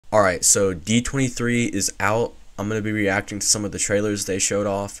Alright, so D23 is out. I'm going to be reacting to some of the trailers they showed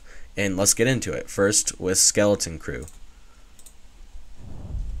off, and let's get into it. First with Skeleton Crew.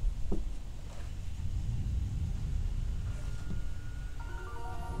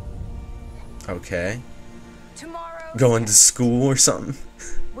 Okay. Going to school or something?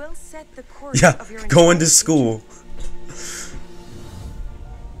 We'll set the course Yeah, of your going to school.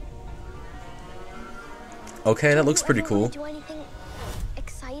 Okay, that looks pretty cool. Do anything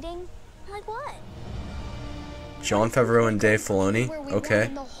exciting? Like what? Jon Favreau and Dave Filoni.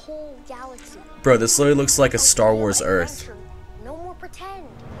 Okay. The whole galaxy. Bro, this literally looks like a Star Wars Earth. No more pretend.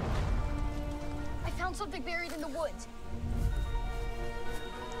 I found something buried in the woods.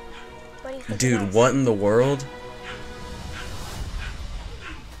 Dude, what in the world?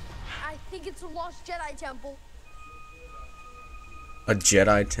 I think it's a lost Jedi temple. A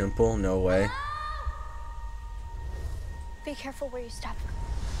Jedi temple? No way. Be careful where you step.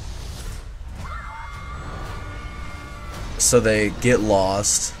 So they get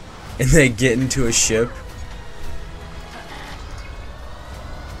lost, and they get into a ship,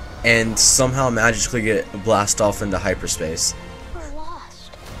 and somehow magically get blasted off into hyperspace. We're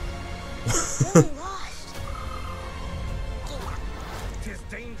lost. Really lost. It is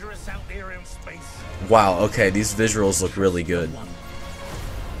dangerous out there in space. Wow, okay, these visuals look really good.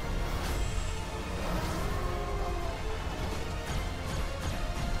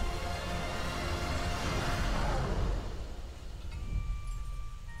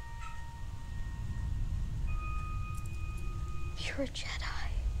 You're a Jedi.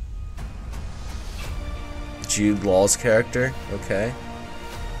 Jude Law's character, okay.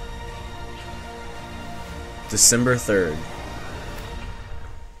 December 3rd.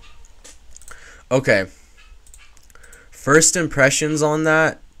 Okay. First impressions on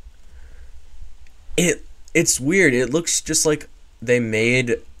that. It's weird. It looks just like they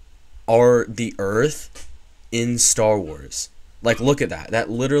made the Earth in Star Wars. Like, look at that. That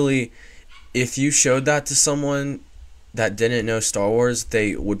literally, if you showed that to someone that didn't know Star Wars,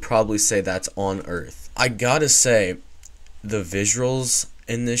 they would probably say that's on Earth. I gotta say, the visuals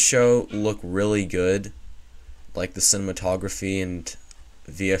in this show look really good. Like the cinematography and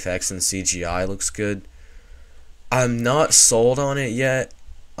VFX and CGI looks good. I'm not sold on it yet.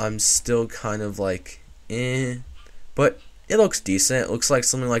 I'm still kind of like, but it looks decent. It looks like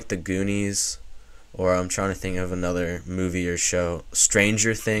something like The Goonies, or I'm trying to think of another movie or show.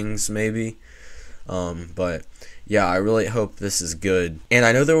 Stranger Things, maybe. But yeah, I really hope this is good. And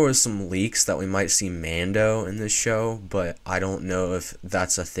I know there was some leaks that we might see Mando in this show, but I don't know if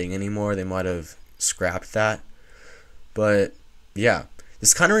that's a thing anymore. They might have scrapped that. But yeah,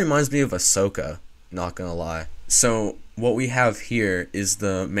 this kind of reminds me of Ahsoka, not gonna lie. So what we have here is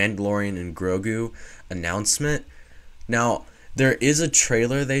the Mandalorian and Grogu announcement. Now, there is a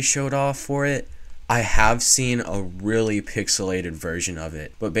trailer they showed off for it. I have seen a really pixelated version of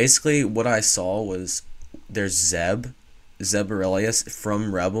it. But basically what I saw was there's Zeb Aurelius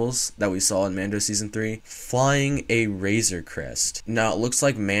from Rebels that we saw in Mando Season 3 flying a Razor Crest. Now it looks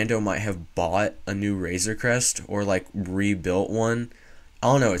like Mando might have bought a new Razor Crest or like rebuilt one. I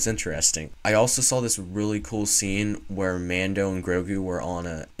don't know, it's interesting. I also saw this really cool scene where Mando and Grogu were on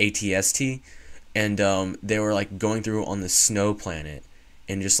a ATST, and they were like going through on the snow planet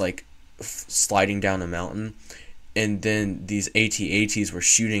and just like sliding down a mountain, and then these AT-ATs were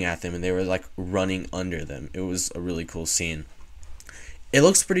shooting at them and they were like running under them. It was a really cool scene. It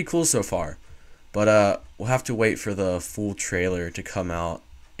looks pretty cool so far, but we'll have to wait for the full trailer to come out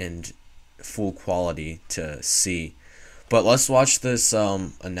and full quality to see. But let's watch this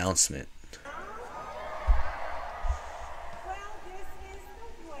announcement. Well, this is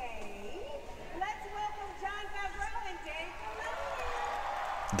the way. Let's welcome Jon Favreau and Dave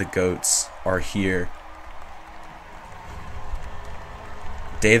Filoni. The goats are here.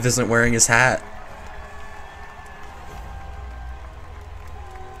 Dave isn't wearing his hat.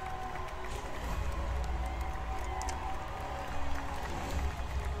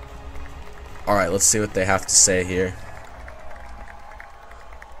 Alright, let's see what they have to say here.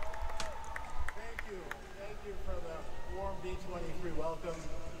 Thank you for the warm D23 welcome.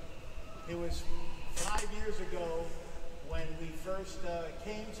 It was 5 years ago when we first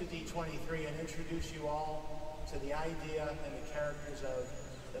came to D23 and introduced you all to the idea and the characters of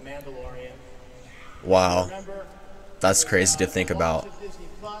the Mandalorian. Wow. Remember, That's crazy to think about. Disney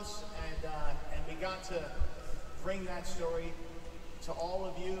Plus, and we got to bring that story to all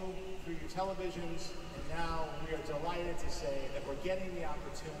of you through your televisions, and now we are delighted to say that we're getting the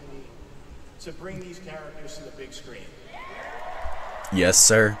opportunity to bring these characters to the big screen. Yes,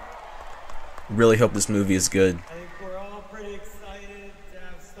 sir. Really hope this movie is good. I think we're all pretty excited to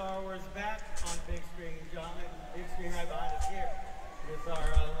have Star the big screen, John. Big screen right behind us here. It's our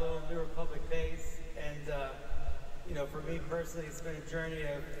little New Republic base, and you know, for me personally, it's been a journey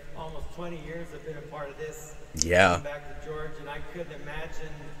of almost 20 years. I've been a part of this. Yeah. Back to George, and I couldn't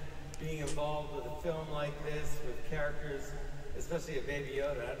imagine being involved with a film like this with characters, especially a Baby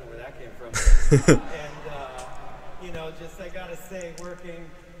Yoda. I don't know where that came from. And you know, just I gotta say, working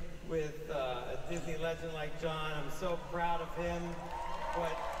with a Disney legend like John, I'm so proud of him.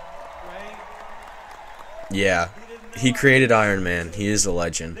 But right? Yeah, he created Iron Man. He is a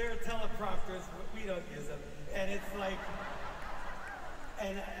legend. There are teleprompters, but we don't use them. And it's like,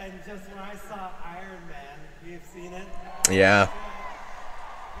 and just when I saw Iron Man, you've seen it? Yeah. A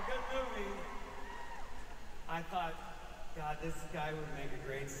good movie. I thought, God, this guy would make a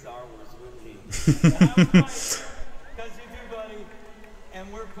great Star Wars, wouldn't he? And I was right, because you do, buddy. And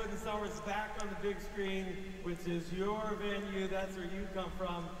we're putting Star Wars back on the big screen, which is your venue. That's where you come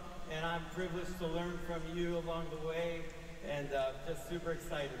from. And I'm privileged to learn from you along the way, and just super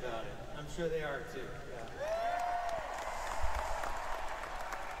excited about it. I'm sure they are too. Yeah.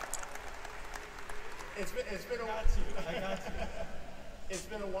 It's been a I got you. It's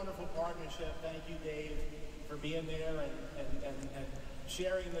been a wonderful partnership. Thank you, Dave, for being there and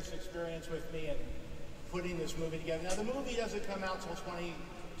sharing this experience with me and putting this movie together. Now the movie doesn't come out till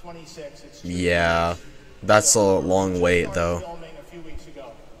 2026. It's Yeah, that's a long wait though. Filming a few weeks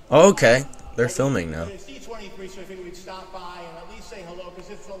ago. Oh, okay, they're filming now. It's D23, so I figured we'd stop by and at least say hello, because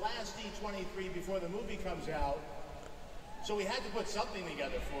it's the last D23 before the movie comes out. So we had to put something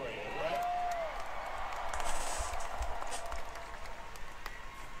together for you, right?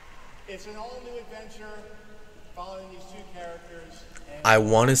 It's an all-new adventure following these two characters. I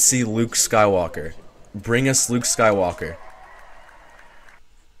want to see Luke Skywalker. Bring us Luke Skywalker.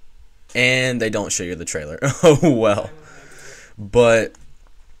 And they don't show you the trailer. Oh well. But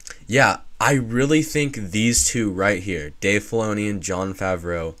yeah, I really think these two right here, Dave Filoni and Jon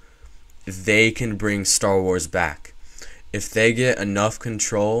Favreau, they can bring Star Wars back. If they get enough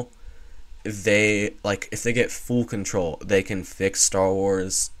control, if they get full control, they can fix Star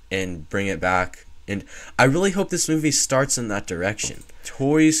Wars and bring it back. And I really hope this movie starts in that direction.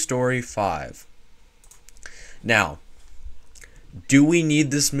 Toy Story 5. Now, do we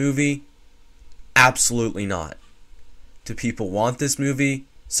need this movie? Absolutely not. Do people want this movie?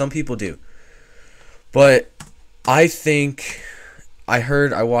 Some people do. But I think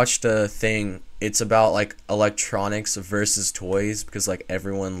I watched a thing, it's about like electronics versus toys, because like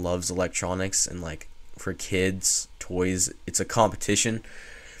everyone loves electronics, and like for kids, toys, it's a competition.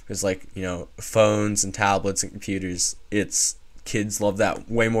 Because like, you know, phones and tablets and computers, it's kids love that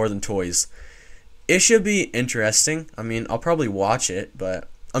way more than toys. It should be interesting. I mean, I'll probably watch it, but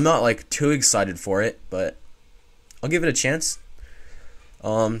I'm not like too excited for it, but I'll give it a chance.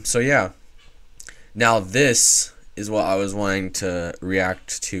 So yeah. Now this is what I was wanting to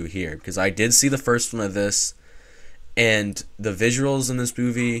react to here, because I did see the first one of this, and the visuals in this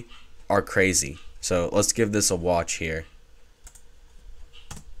movie are crazy. So let's give this a watch here.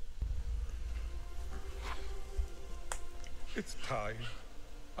 It's time.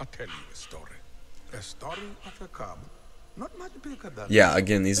 I'll tell you a story. A story of a cub. Not much bigger than... Yeah,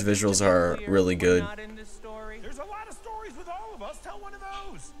 again, these visuals are really good. There's a lot of stories with all of us. Tell one of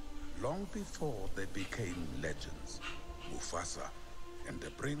those. Long before they became legends, Mufasa and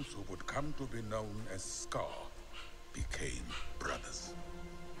the prince who would come to be known as Scar became brothers.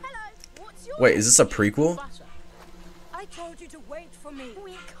 Hello, what's your Wait, is this a prequel? I told you to wait for me.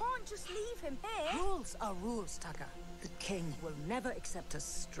 We can't just leave him here. Rules are rules, Tucker. The king will never accept a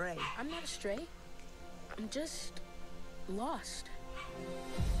stray. I'm not stray. I'm just lost.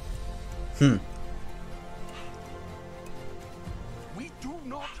 We do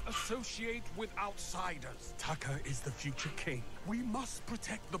not associate with outsiders. Tucker is the future king. We must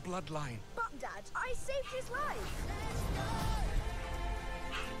protect the bloodline. But, Dad, I saved his life.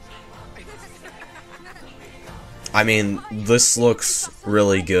 I mean, this looks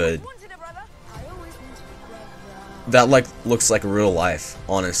really good. Wanted a brother. I always wanted a brother. That like looks like real life,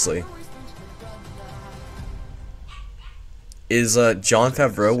 honestly. Is Jon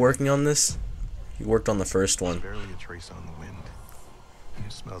Favreau working on this? He worked on the first one. Barely a trace on the wind. And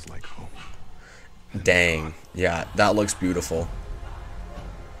it smells like home. Dang. Yeah, that looks beautiful.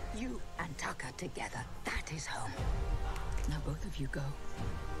 You and Tucker together, that is home. Now both of you go.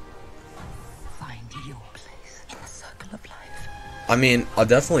 Find your place in the circle of life. I mean, I'll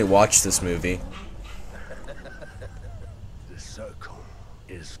definitely watch this movie. The circle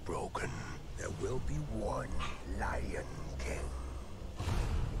is broken. There will be one Lion King.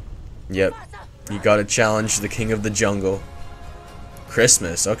 Yep. You gotta challenge the king of the jungle.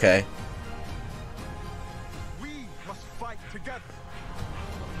 Christmas, okay. together.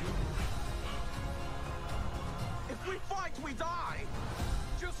 If we fight, we die.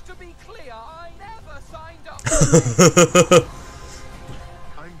 Just to be clear, I never signed up.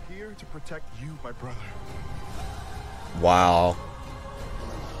 I'm here to protect you, my brother. Wow.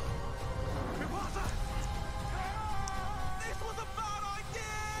 This was a bad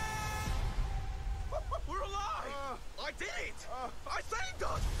idea. We're alive. I did it. I saved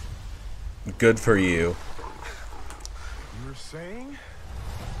us. Good for you. You're saying?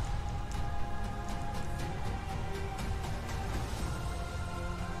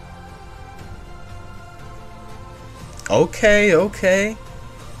 Okay, okay.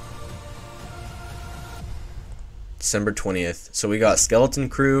 December 20th. So we got Skeleton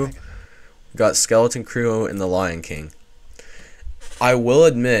Crew. We got Skeleton Crew and The Lion King. I will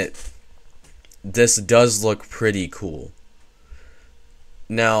admit, this does look pretty cool.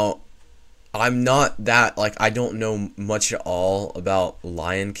 Now, I'm not that, like, I don't know much at all about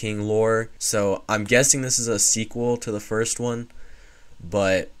Lion King lore, so I'm guessing this is a sequel to the first one,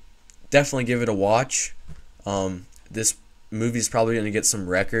 but definitely give it a watch. This movie's probably going to get some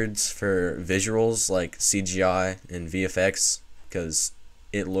records for visuals, like CGI and VFX, because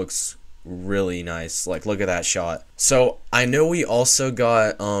it looks really nice. Like, look at that shot. So, I know we also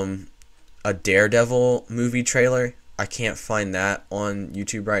got a Daredevil movie trailer. I can't find that on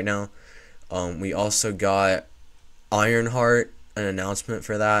YouTube right now. We also got Ironheart, an announcement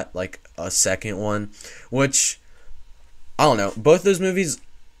for that, like a second one, which, I don't know. Both those movies,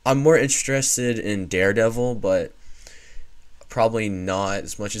 I'm more interested in Daredevil, but probably not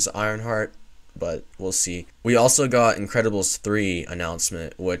as much as Ironheart, but we'll see. We also got Incredibles 3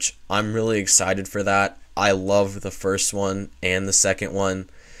 announcement, which I'm really excited for that. I love the first one and the second one.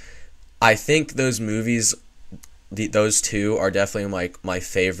 I think those movies, those two are definitely like my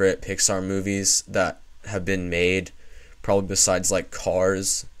favorite Pixar movies that have been made, probably besides like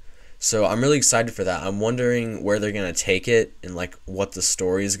Cars. So I'm really excited for that. I'm wondering where they're gonna take it and like what the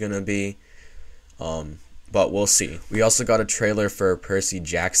story is gonna be. But we'll see. We also got a trailer for Percy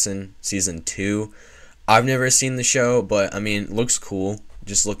Jackson Season 2. I've never seen the show, but I mean, it looks cool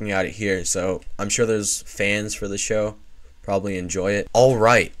just looking at it here. So I'm sure there's fans for the show. Probably enjoy it.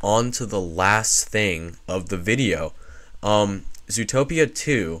 Alright, on to the last thing of the video. Zootopia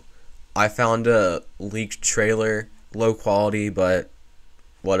 2. I found a leaked trailer. Low quality, but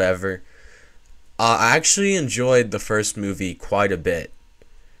whatever. I actually enjoyed the first movie quite a bit.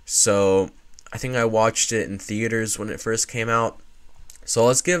 So I think I watched it in theaters when it first came out. So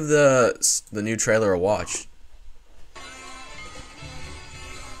let's give the new trailer a watch.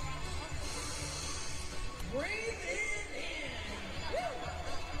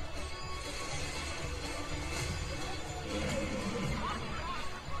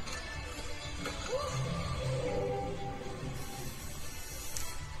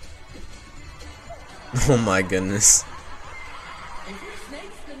 Oh my goodness. If your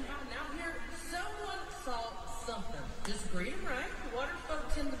snake's been hiding out here, someone saw something. Just green and right. Water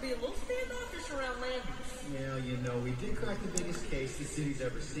folk tend to be a little standoffish around landings. Yeah, you know, we did crack the biggest case the city's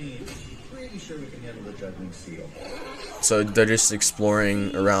ever seen. Pretty sure we can handle the juggling seal. So they're just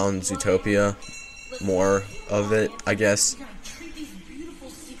exploring around Zootopia. More of it, I guess. You gotta treat these beautiful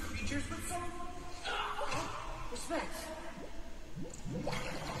sea creatures with some respect.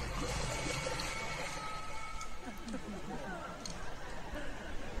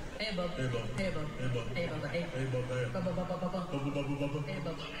 Hey, bub. Hey, bub. Hey, bub. Hey, bub. Hey, bub. Hey, bub. Hey, bub. Hey, bub. Hey, bub. Love you, bub. Hey,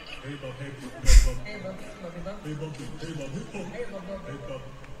 bub. Hey, bub. Hey, bub. Hey, bub.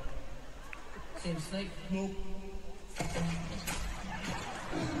 Seen a snake? Nope.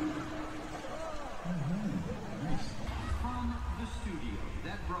 From the studio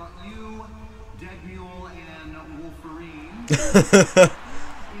that brought you Dead Mule and Wolverine. Inside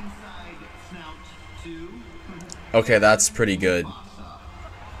Snout 2. Okay, that's pretty good.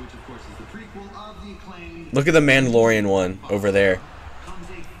 Which of course is the prequel of the acclaimed. Look at the Mandalorian one over there. Comes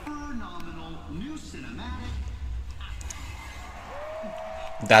a phenomenal new cinematic.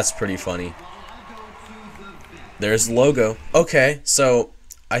 That's pretty funny. There's the logo. Okay, so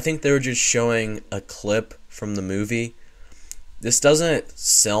I think they were just showing a clip from the movie. This doesn't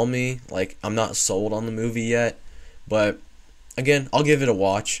sell me, like I'm not sold on the movie yet, but again, I'll give it a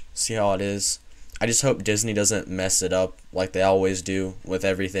watch, see how it is. I just hope Disney doesn't mess it up like they always do with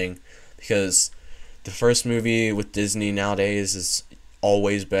everything, because the first movie with Disney nowadays is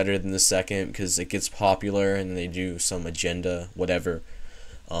always better than the second because it gets popular and they do some agenda, whatever.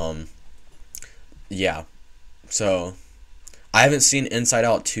 Yeah. So, I haven't seen Inside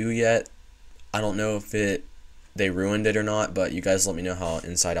Out 2 yet. I don't know if they ruined it or not, but you guys let me know how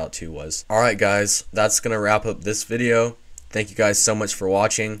Inside Out 2 was. Alright guys, that's going to wrap up this video. Thank you guys so much for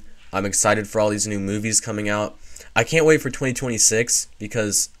watching. I'm excited for all these new movies coming out. I can't wait for 2026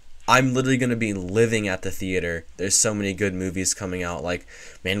 because I'm literally going to be living at the theater. There's so many good movies coming out like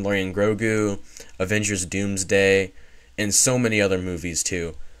Mandalorian Grogu, Avengers Doomsday, and so many other movies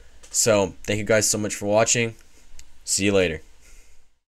too. So, thank you guys so much for watching. See you later.